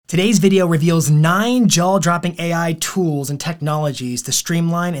Today's video reveals 9 jaw-dropping AI tools and technologies to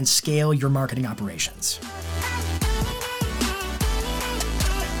streamline and scale your marketing operations.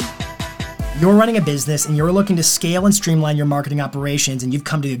 You're running a business and you're looking to scale and streamline your marketing operations, and you've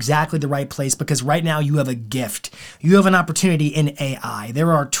come to exactly the right place because right now you have a gift. You have an opportunity in AI.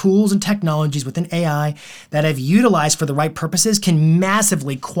 There are tools and technologies within AI that, if utilized for the right purposes, can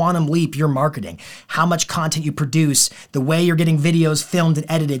massively quantum leap your marketing, how much content you produce, the way you're getting videos filmed and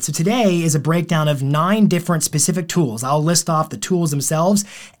edited. So today is a breakdown of 9 different specific tools. I'll list off the tools themselves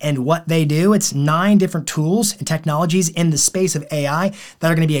and what they do. It's 9 different tools and technologies in the space of AI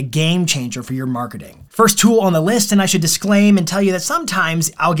that are going to be a game changer for your marketing. First tool on the list, and I should disclaim and tell you that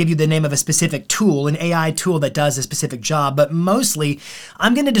sometimes I'll give you the name of a specific tool, an AI tool that does a specific job, but mostly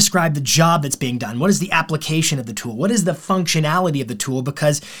I'm going to describe the job that's being done. What is the application of the tool? What is the functionality of the tool?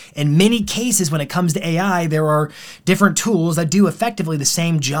 Because in many cases when it comes to AI, there are different tools that do effectively the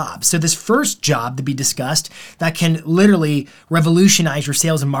same job. So this first job to be discussed that can literally revolutionize your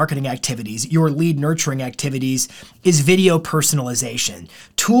sales and marketing activities, your lead nurturing activities, is video personalization.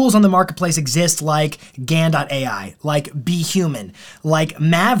 Tools on the marketplace exist like GAN.ai, like Be Human, like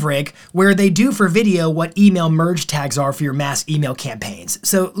Maverick, where they do for video what email merge tags are for your mass email campaigns.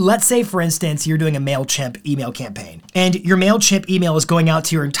 So let's say, for instance, you're doing a MailChimp email campaign, and your MailChimp email is going out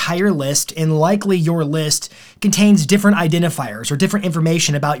to your entire list, and likely your list contains different identifiers or different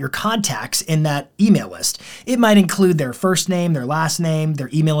information about your contacts in that email list. It might include their first name, their last name, their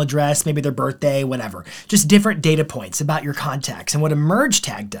email address, maybe their birthday, whatever. Just different data points about your contacts. And what a merge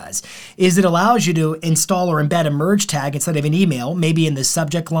tag does is it allows you to install or embed a merge tag instead of an email, maybe in the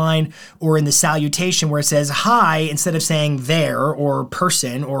subject line or in the salutation where it says hi, instead of saying there or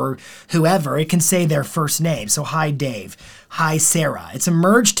person or whoever, it can say their first name. So hi, Dave. Hi, Sarah. It's a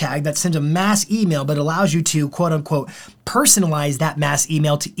merge tag that sends a mass email, but allows you to, quote unquote, personalize that mass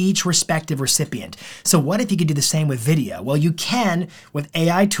email to each respective recipient. So what if you could do the same with video? Well, you can with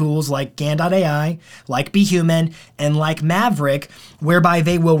AI tools like GAN.ai, like Be Human, and like Maverick, whereby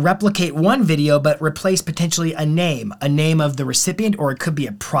they will replicate one video but replace potentially a name of the recipient, or it could be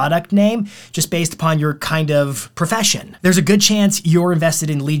a product name, just based upon your kind of profession. There's a good chance you're invested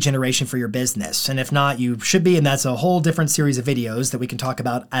in lead generation for your business, and if not, you should be, and that's a whole different series of videos that we can talk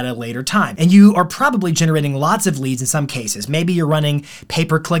about at a later time. And you are probably generating lots of leads in some cases. Maybe you're running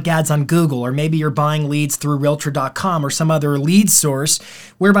pay-per-click ads on Google, or maybe you're buying leads through Realtor.com or some other lead source,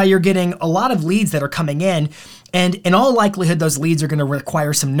 whereby you're getting a lot of leads that are coming in. And in all likelihood, those leads are going to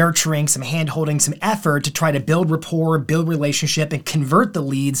require some nurturing, some hand-holding, some effort to try to build rapport, build relationship, and convert the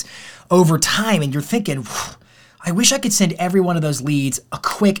leads over time. And you're thinking, I wish I could send every one of those leads a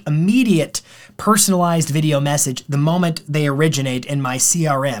quick, immediate, personalized video message the moment they originate in my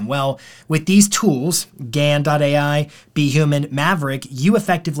CRM. Well, with these tools, GAN.ai, Be Human, Maverick, you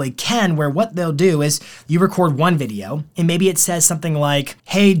effectively can, where what they'll do is you record one video, and maybe it says something like,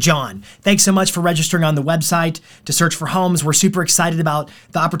 hey, John, thanks so much for registering on the website to search for homes. We're super excited about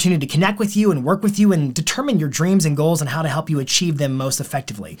the opportunity to connect with you and work with you and determine your dreams and goals and how to help you achieve them most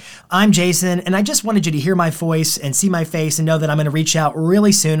effectively. I'm Jason, and I just wanted you to hear my voice and see my face and know that I'm going to reach out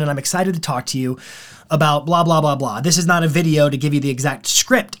really soon, and I'm excited to talk to you about blah, blah, blah, blah. This is not a video to give you the exact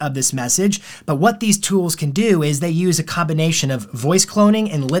script of this message, but what these tools can do is they use a combination of voice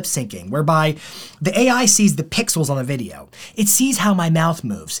cloning and lip syncing, whereby the AI sees the pixels on the video. It sees how my mouth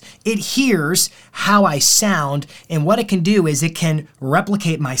moves. It hears how I sound, and what it can do is it can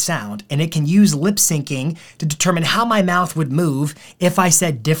replicate my sound, and it can use lip syncing to determine how my mouth would move if I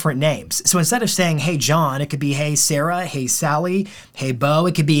said different names. So instead of saying, hey, John, it could be, hey, Sarah, hey, Sally, hey, Bo.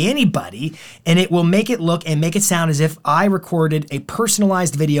 It could be anybody, and it will make it look and make it sound as if I recorded a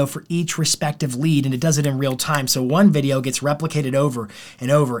personalized video for each respective lead, and it does it in real time. So one video gets replicated over and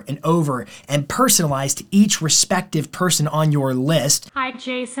over and over and personalized to each respective person on your list. Hi,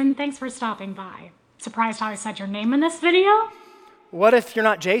 Jason. Thanks for stopping by. Surprised how I said your name in this video? What if you're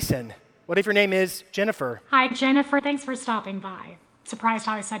not Jason? What if your name is Jennifer? Hi, Jennifer. Thanks for stopping by. Surprised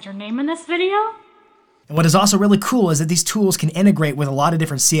how I said your name in this video? And what is also really cool is that these tools can integrate with a lot of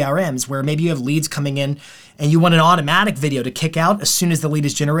different CRMs, where maybe you have leads coming in and you want an automatic video to kick out as soon as the lead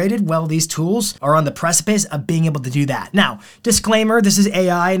is generated. Well, these tools are on the precipice of being able to do that. Now, disclaimer, this is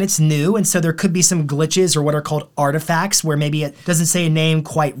AI and it's new, and so there could be some glitches or what are called artifacts, where maybe it doesn't say a name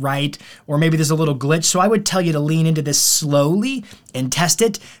quite right, or maybe there's a little glitch. So I would tell you to lean into this slowly and test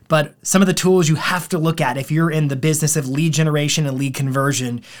it. But some of the tools you have to look at if you're in the business of lead generation and lead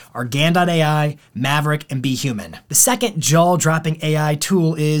conversion are GAN.ai, Maverick, and Be Human. The second jaw-dropping AI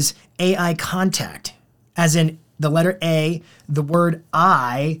tool is AI Contact, as in the letter A, the word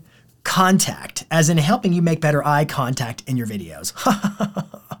I, contact, as in helping you make better eye contact in your videos.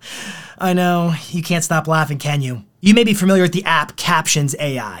 I know, you can't stop laughing, can you? You may be familiar with the app Captions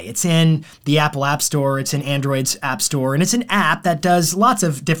AI. It's in the Apple App Store, it's in Android's App Store, and it's an app that does lots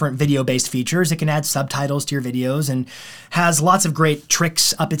of different video-based features. It can add subtitles to your videos and has lots of great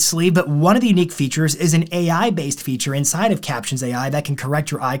tricks up its sleeve, but one of the unique features is an AI-based feature inside of Captions AI that can correct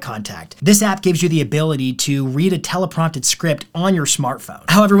your eye contact. This app gives you the ability to read a teleprompted script on your smartphone.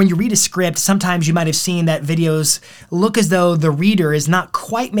 However, when you read a script, sometimes you might have seen that videos look as though the reader is not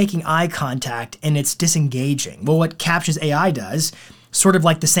quite making eye contact and it's disengaging. Well, what Captions AI does, sort of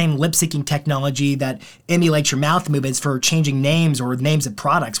like the same lip-syncing technology that emulates your mouth movements for changing names or names of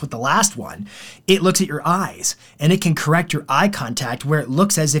products with the last one, it looks at your eyes and it can correct your eye contact where it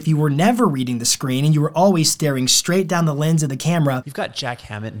looks as if you were never reading the screen and you were always staring straight down the lens of the camera. You've got Jack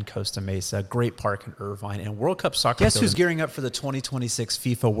Hammett in Costa Mesa, great park in Irvine, and World Cup soccer. Guess who's gearing up for the 2026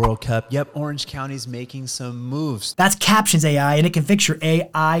 FIFA World Cup? Yep, Orange County's making some moves. That's Captions AI, and it can fix your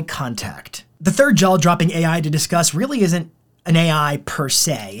eye contact. The third jaw-dropping AI to discuss really isn't an AI per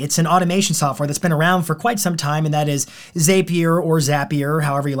se. It's an automation software that's been around for quite some time, and that is Zapier or Zapier,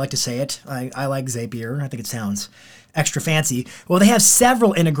 however you like to say it. I like Zapier. I think it sounds extra fancy. Well, they have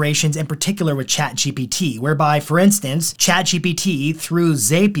several integrations in particular with ChatGPT, whereby, for instance, ChatGPT through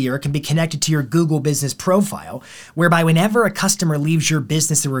Zapier can be connected to your Google business profile, whereby whenever a customer leaves your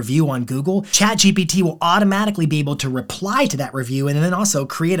business a review on Google, ChatGPT will automatically be able to reply to that review and then also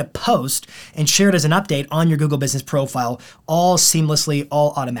create a post and share it as an update on your Google business profile, all seamlessly,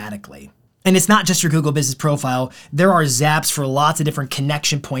 all automatically. And it's not just your Google business profile. There are zaps for lots of different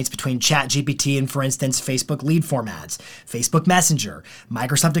connection points between ChatGPT and, for instance, Facebook lead formats, Facebook Messenger,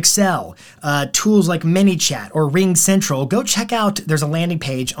 Microsoft Excel, tools like ManyChat or Ring Central. Go check out, there's a landing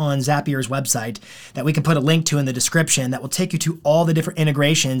page on Zapier's website that we can put a link to in the description that will take you to all the different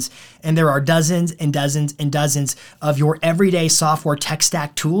integrations. And there are dozens and dozens and dozens of your everyday software tech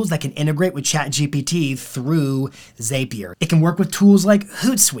stack tools that can integrate with ChatGPT through Zapier. It can work with tools like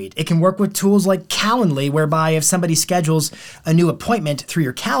Hootsuite. It can work with tools like Calendly, whereby if somebody schedules a new appointment through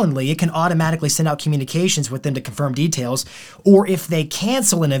your Calendly, it can automatically send out communications with them to confirm details. Or if they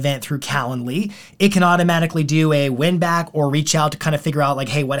cancel an event through Calendly, it can automatically do a win back or reach out to kind of figure out like,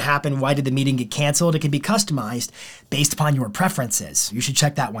 hey, what happened? Why did the meeting get canceled? It can be customized based upon your preferences. You should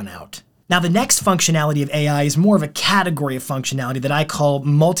check that one out. Now, the next functionality of AI is more of a category of functionality that I call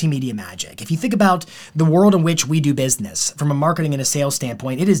multimedia magic. If you think about the world in which we do business, from a marketing and a sales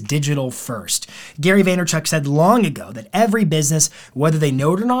standpoint, it is digital first. Gary Vaynerchuk said long ago that every business, whether they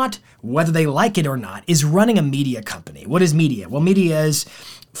know it or not, whether they like it or not, is running a media company. What is media? Well, media is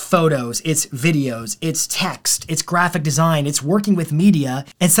photos, it's videos, it's text, it's graphic design, it's working with media.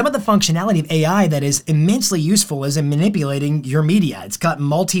 And some of the functionality of AI that is immensely useful is in manipulating your media. It's got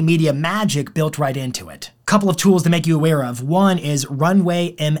multimedia magic built right into it. Couple of tools to make you aware of. One is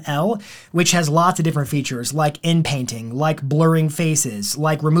Runway ML, which has lots of different features like in-painting, like blurring faces,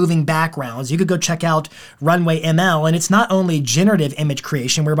 like removing backgrounds. You could go check out Runway ML, and it's not only generative image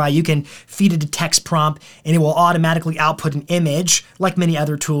creation, whereby you can feed it a text prompt and it will automatically output an image like many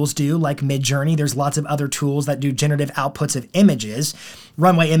other tools do, like Midjourney. There's lots of other tools that do generative outputs of images.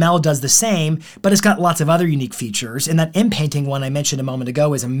 Runway ML does the same, but it's got lots of other unique features. And that in-painting one I mentioned a moment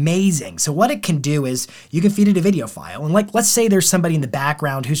ago is amazing. So what it can do is you can feed it a video file. And like, let's say there's somebody in the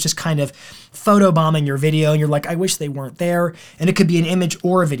background who's just kind of photobombing your video and you're like, I wish they weren't there. And it could be an image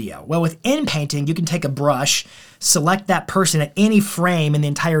or a video. Well, with in-painting, you can take a brush, select that person at any frame in the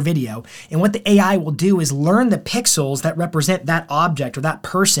entire video. And what the AI will do is learn the pixels that represent that object or that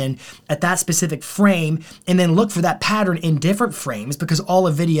person at that specific frame, and then look for that pattern in different frames, because all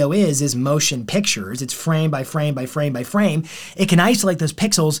a video is motion pictures. It's frame by frame by frame by frame. It can isolate those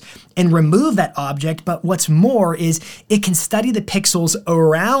pixels and remove that object. But what's more is it can study the pixels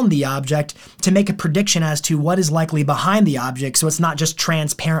around the object to make a prediction as to what is likely behind the object. So it's not just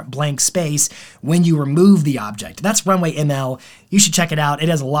transparent blank space when you remove the object. That's Runway ML. You should check it out. It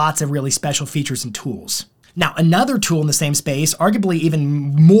has lots of really special features and tools. Now, another tool in the same space, arguably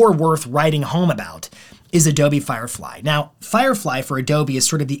even more worth writing home about, is Adobe Firefly. Now, Firefly for Adobe is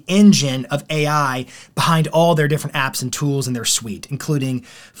sort of the engine of AI behind all their different apps and tools in their suite, including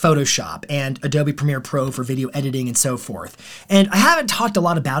Photoshop and Adobe Premiere Pro for video editing and so forth. And I haven't talked a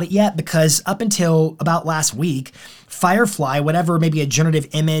lot about it yet because up until about last week, Firefly, whatever maybe a generative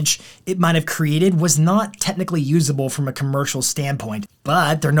image it might have created, was not technically usable from a commercial standpoint.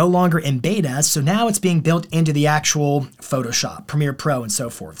 But they're no longer in beta, so now it's being built into the actual Photoshop, Premiere Pro, and so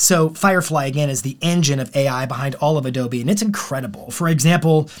forth. So Firefly, again, is the engine of AI behind all of Adobe, and it's incredible. For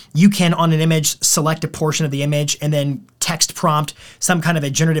example, you can, on an image, select a portion of the image and then text prompt, some kind of a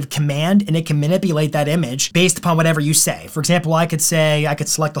generative command, and it can manipulate that image based upon whatever you say. For example, I could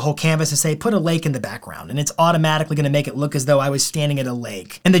select the whole canvas and say, put a lake in the background, and it's automatically going to make it look as though I was standing at a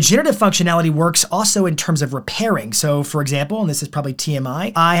lake. And the generative functionality works also in terms of repairing. So for example, and this is probably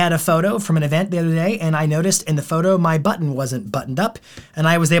TMI, I had a photo from an event the other day, and I noticed in the photo my button wasn't buttoned up, and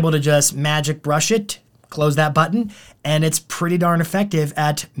I was able to just magic brush it, close that button, and it's pretty darn effective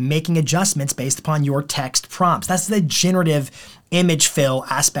at making adjustments based upon your text prompts. That's the generative image fill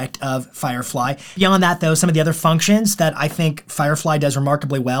aspect of Firefly. Beyond that though, some of the other functions that I think Firefly does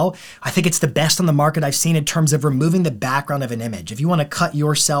remarkably well, I think it's the best on the market I've seen in terms of removing the background of an image. If you want to cut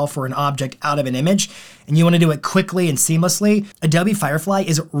yourself or an object out of an image and you want to do it quickly and seamlessly, Adobe Firefly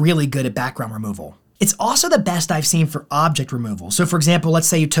is really good at background removal. It's also the best I've seen for object removal. So for example, let's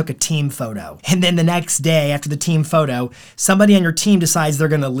say you took a team photo, and then the next day after the team photo, somebody on your team decides they're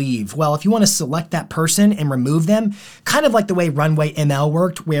gonna leave. Well, if you wanna select that person and remove them, kind of like the way Runway ML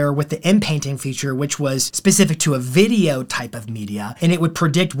worked, where with the inpainting feature, which was specific to a video type of media, and it would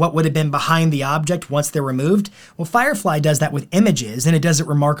predict what would have been behind the object once they're removed. Well, Firefly does that with images, and it does it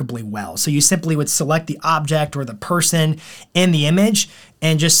remarkably well. So you simply would select the object or the person in the image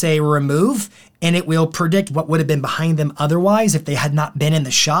and just say remove, and it will predict what would have been behind them otherwise if they had not been in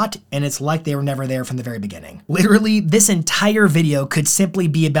the shot, and it's like they were never there from the very beginning. Literally, this entire video could simply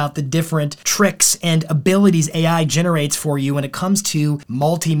be about the different tricks and abilities AI generates for you when it comes to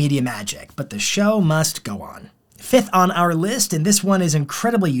multimedia magic, but the show must go on. Fifth on our list, and this one is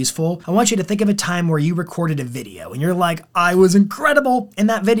incredibly useful, I want you to think of a time where you recorded a video and you're like, I was incredible in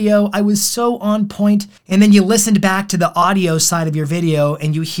that video, I was so on point, and then you listened back to the audio side of your video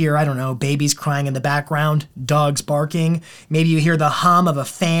and you hear, I don't know, babies crying in the background, dogs barking, maybe you hear the hum of a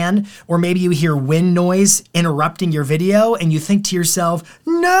fan, or maybe you hear wind noise interrupting your video and you think to yourself,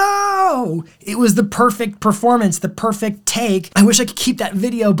 no, it was the perfect performance, the perfect take. I wish I could keep that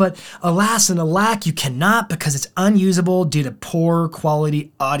video, but alas and alack, you cannot because it's unusable due to poor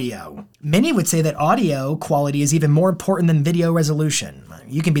quality audio. Many would say that audio quality is even more important than video resolution.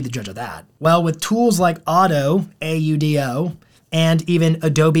 You can be the judge of that. Well, with tools like Auto, AUDO, and even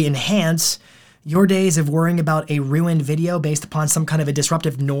Adobe Enhance, your days of worrying about a ruined video based upon some kind of a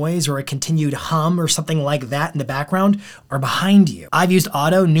disruptive noise or a continued hum or something like that in the background are behind you. I've used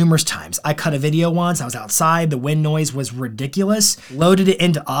Auto numerous times. I cut a video once, I was outside, the wind noise was ridiculous, loaded it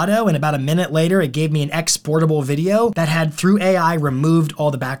into Auto, and about a minute later it gave me an exportable video that had, through AI, removed all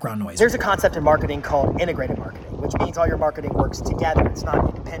the background noise. There's a concept in marketing called integrated marketing, which means all your marketing works together. It's not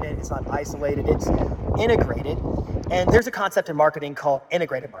independent, it's not isolated, it's integrated. And there's a concept in marketing called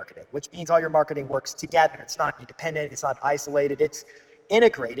integrated marketing, which means all your marketing works together. It's not independent, it's not isolated, it's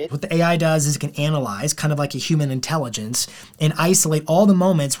integrated. What the AI does is it can analyze, kind of like a human intelligence, and isolate all the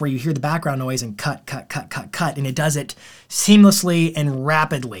moments where you hear the background noise and cut, and it does it seamlessly and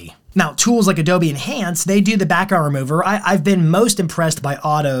rapidly. Now, tools like Adobe Enhance, they do the background remover. I've been most impressed by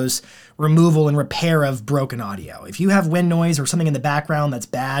Auto's removal and repair of broken audio. If you have wind noise or something in the background that's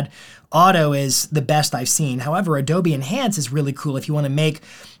bad, Auto is the best I've seen. However, Adobe Enhance is really cool if you want to make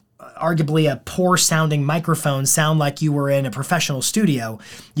arguably a poor sounding microphone sound like you were in a professional studio.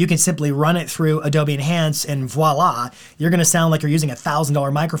 You can simply run it through Adobe Enhance and voila, you're going to sound like you're using a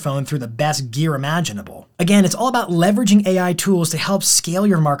 $1,000 microphone through the best gear imaginable. Again, it's all about leveraging AI tools to help scale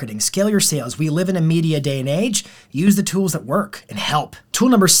your marketing, scale your sales. We live in a media day and age. Use the tools that work and help. Tool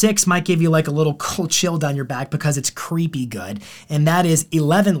number 6 might give you like a little cold chill down your back because it's creepy good, and that is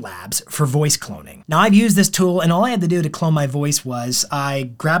 11 Labs for voice cloning. Now, I've used this tool, and all I had to do to clone my voice was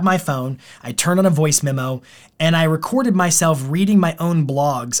I grabbed my phone, I turned on a voice memo, and I recorded myself reading my own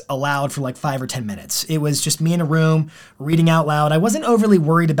blogs aloud for like 5 or 10 minutes. It was just me in a room reading out loud. I wasn't overly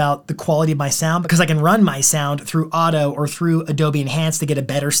worried about the quality of my sound because I can run my sound through Auto or through Adobe Enhance to get a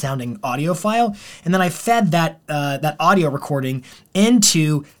better sounding audio file. And then I fed that audio recording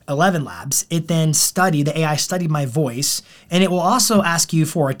into 11 Labs. It then the AI studied my voice, and it will also ask you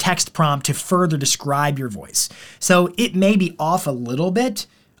for a text prompt to further describe your voice. So it may be off a little bit.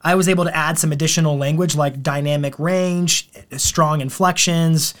 I was able to add some additional language like dynamic range, strong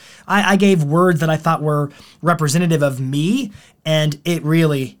inflections. I gave words that I thought were representative of me, and it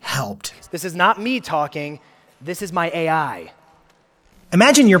really helped. This is not me talking, this is my AI.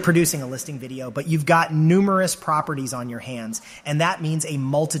 Imagine you're producing a listing video, but you've got numerous properties on your hands, and that means a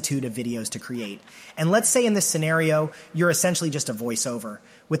multitude of videos to create. And let's say in this scenario, you're essentially just a voiceover,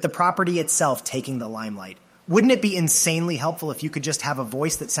 with the property itself taking the limelight. Wouldn't it be insanely helpful if you could just have a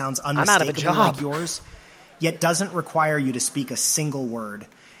voice that sounds unmistakably like yours, yet doesn't require you to speak a single word?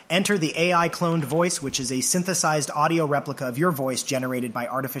 Enter the AI cloned voice, which is a synthesized audio replica of your voice generated by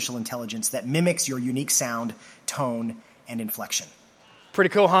artificial intelligence that mimics your unique sound, tone, and inflection. Pretty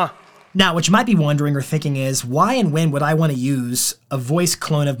cool, huh? Now, what you might be wondering or thinking is, why and when would I want to use a voice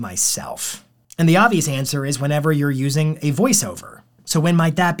clone of myself? And the obvious answer is whenever you're using a voiceover. So when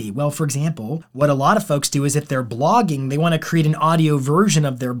might that be? Well, for example, what a lot of folks do is if they're blogging, they want to create an audio version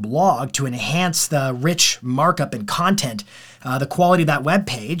of their blog to enhance the rich markup and content, the quality of that web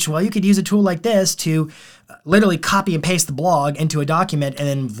page. Well, you could use a tool like this to literally copy and paste the blog into a document, and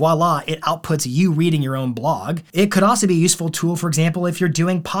then voila, it outputs you reading your own blog. It could also be a useful tool, for example, if you're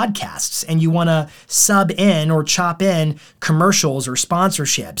doing podcasts and you want to sub in or chop in commercials or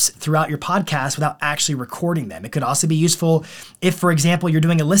sponsorships throughout your podcast without actually recording them. It could also be useful if, for example, you're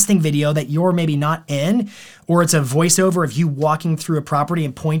doing a listing video that you're maybe not in, or it's a voiceover of you walking through a property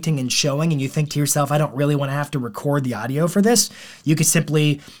and pointing and showing, and you think to yourself, I don't really want to have to record the audio for this. You could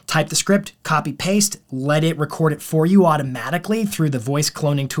simply type the script, copy, paste, let it record it for you automatically through the voice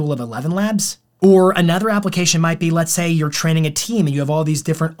cloning tool of 11 Labs. Or another application might be, let's say you're training a team and you have all these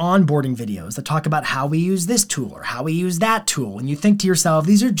different onboarding videos that talk about how we use this tool or how we use that tool. And you think to yourself,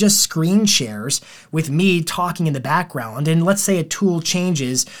 these are just screen shares with me talking in the background. And let's say a tool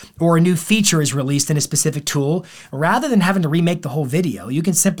changes or a new feature is released in a specific tool. Rather than having to remake the whole video, you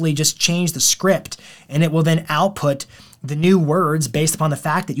can simply just change the script and it will then output the new words based upon the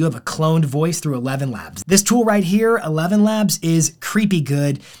fact that you have a cloned voice through 11 Labs. This tool right here, 11 Labs, is creepy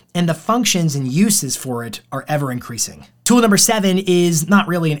good, and the functions and uses for it are ever increasing. Tool number 7 is not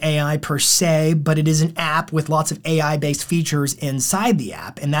really an AI per se, but it is an app with lots of AI-based features inside the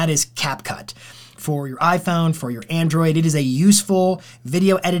app, and that is CapCut. For your iPhone, for your Android, it is a useful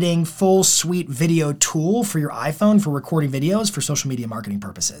video editing, full suite video tool for your iPhone for recording videos for social media marketing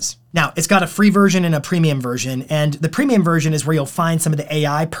purposes. Now, it's got a free version and a premium version, and the premium version is where you'll find some of the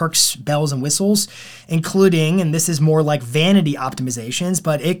AI perks, bells, and whistles, including, and this is more like vanity optimizations,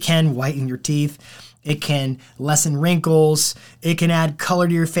 but it can whiten your teeth, it can lessen wrinkles, it can add color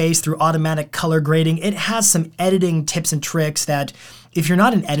to your face through automatic color grading. It has some editing tips and tricks that if you're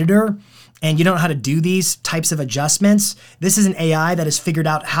not an editor, and you don't know how to do these types of adjustments, this is an AI that has figured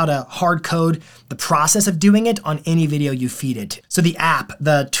out how to hard code the process of doing it on any video you feed it. So the app,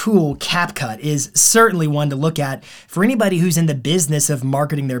 the tool CapCut, is certainly one to look at for anybody who's in the business of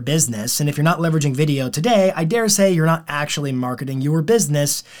marketing their business. And if you're not leveraging video today, I dare say you're not actually marketing your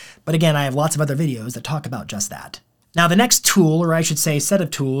business. But again, I have lots of other videos that talk about just that. Now, the next tool, or I should say set of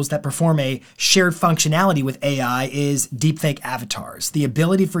tools that perform a shared functionality with AI is deepfake avatars. The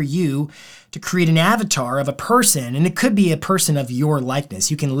ability for you to create an avatar of a person, and it could be a person of your likeness.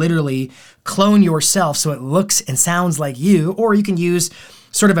 You can literally clone yourself so it looks and sounds like you, or you can use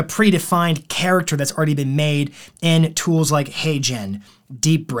sort of a predefined character that's already been made in tools like HeyGen,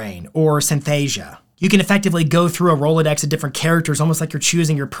 DeepBrain, or Synthesia. You can effectively go through a Rolodex of different characters, almost like you're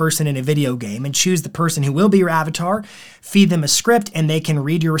choosing your person in a video game, and choose the person who will be your avatar, feed them a script, and they can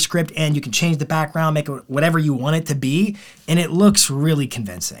read your script, and you can change the background, make it whatever you want it to be, and it looks really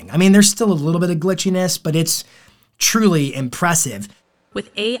convincing. I mean, there's still a little bit of glitchiness, but it's truly impressive. With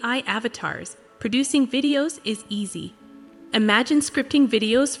AI avatars, producing videos is easy. Imagine scripting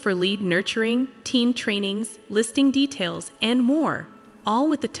videos for lead nurturing, team trainings, listing details, and more, all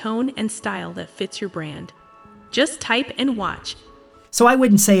with the tone and style that fits your brand. Just type and watch. So I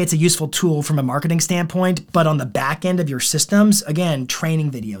wouldn't say it's a useful tool from a marketing standpoint, but on the back end of your systems, again,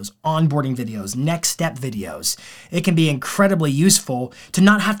 training videos, onboarding videos, next step videos, it can be incredibly useful to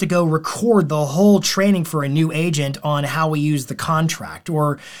not have to go record the whole training for a new agent on how we use the contract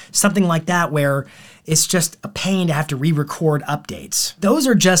or something like that where it's just a pain to have to re-record updates. Those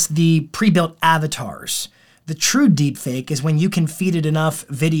are just the pre-built avatars. The true deepfake is when you can feed it enough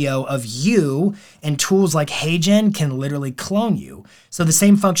video of you, and tools like HeyGen can literally clone you. So the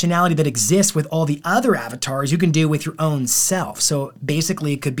same functionality that exists with all the other avatars you can do with your own self. So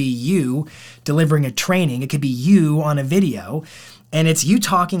basically it could be you delivering a training, it could be you on a video, and it's you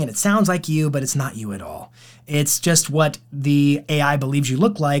talking and it sounds like you, but it's not you at all. It's just what the AI believes you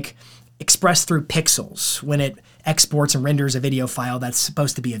look like, expressed through pixels when it exports and renders a video file that's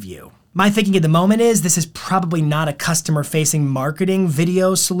supposed to be of you. My thinking at the moment is this is probably not a customer-facing marketing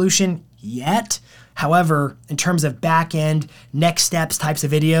video solution yet. However, in terms of back-end, next steps types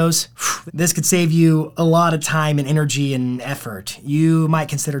of videos, this could save you a lot of time and energy and effort. You might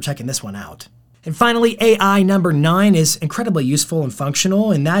consider checking this one out. And finally, AI number 9 is incredibly useful and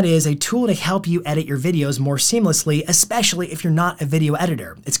functional, and that is a tool to help you edit your videos more seamlessly, especially if you're not a video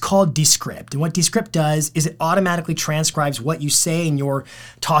editor. It's called Descript, and what Descript does is it automatically transcribes what you say in your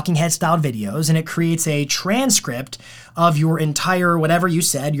talking head style videos, and it creates a transcript of your entire whatever you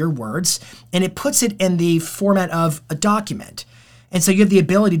said, your words, and it puts it in the format of a document. And so you have the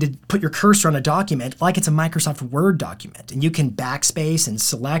ability to put your cursor on a document like it's a Microsoft Word document. And you can backspace and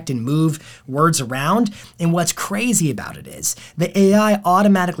select and move words around. And what's crazy about it is the AI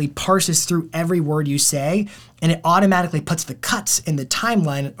automatically parses through every word you say, and it automatically puts the cuts in the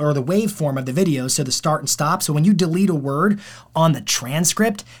timeline or the waveform of the video, so the start and stop. So when you delete a word on the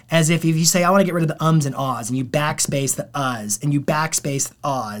transcript, as if you say, I want to get rid of the ums and ahs, and you backspace the uhs, and you backspace the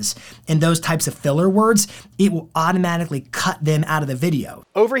ahs, and those types of filler words, it will automatically cut them out of the video.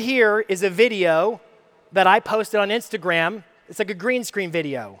 Over here is a video that I posted on Instagram. It's like a green screen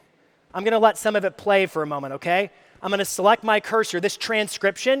video. I'm going to let some of it play for a moment, okay? I'm going to select my cursor. This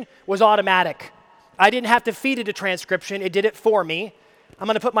transcription was automatic. I didn't have to feed it a transcription. It did it for me. I'm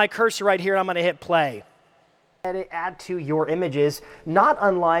going to put my cursor right here, and I'm going to hit play. Edit, add to your images, not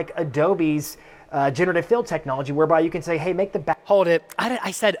unlike Adobe's generative fill technology, whereby you can say, hey, make the back. Hold it.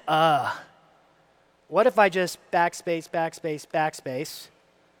 I said, What if I just backspace, backspace, backspace,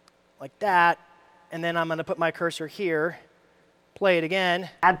 like that, and then I'm going to put my cursor here, play it again.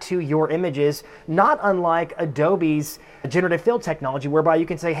 Add to your images, not unlike Adobe's generative fill technology, whereby you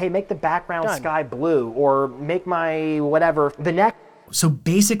can say, hey, make the background sky blue, or make my whatever. The next. So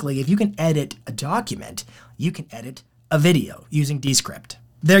basically, if you can edit a document, you can edit a video using Descript.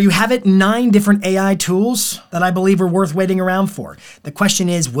 There you have it, 9 different AI tools that I believe are worth waiting around for. The question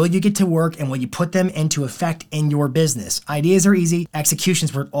is, will you get to work and will you put them into effect in your business? Ideas are easy,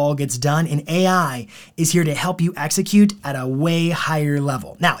 execution's where it all gets done, and AI is here to help you execute at a way higher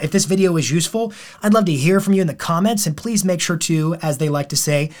level. Now, if this video is useful, I'd love to hear from you in the comments, and please make sure to, as they like to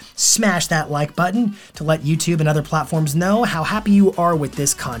say, smash that like button to let YouTube and other platforms know how happy you are with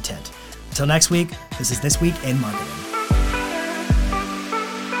this content. Until next week, this is This Week in Marketing.